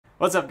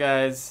What's up,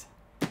 guys?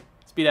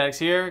 Speed Addicts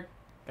here.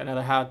 Got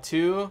another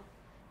how-to.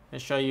 To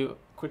show you a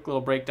quick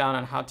little breakdown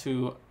on how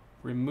to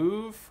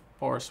remove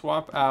or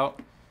swap out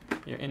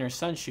your inner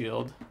sun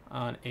shield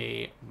on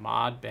a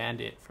Mod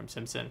Bandit from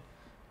Simpson.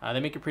 They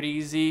make it pretty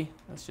easy.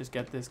 Let's just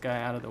get this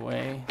guy out of the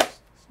way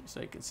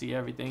so you can see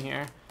everything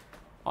here.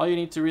 All you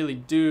need to really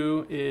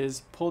do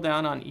is pull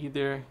down on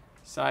either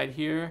side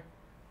here.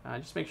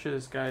 Just make sure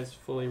this guy's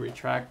fully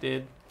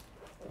retracted,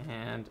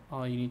 and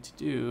all you need to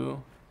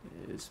do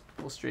is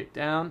pull straight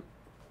down,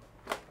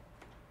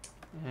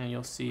 and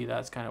you'll see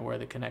that's kind of where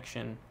the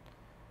connection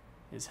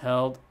is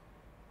held.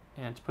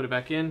 And to put it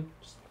back in,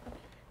 just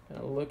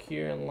gonna look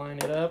here and line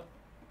it up.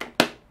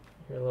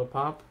 Hear a little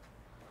pop.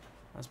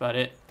 That's about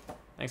it.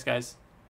 Thanks, guys.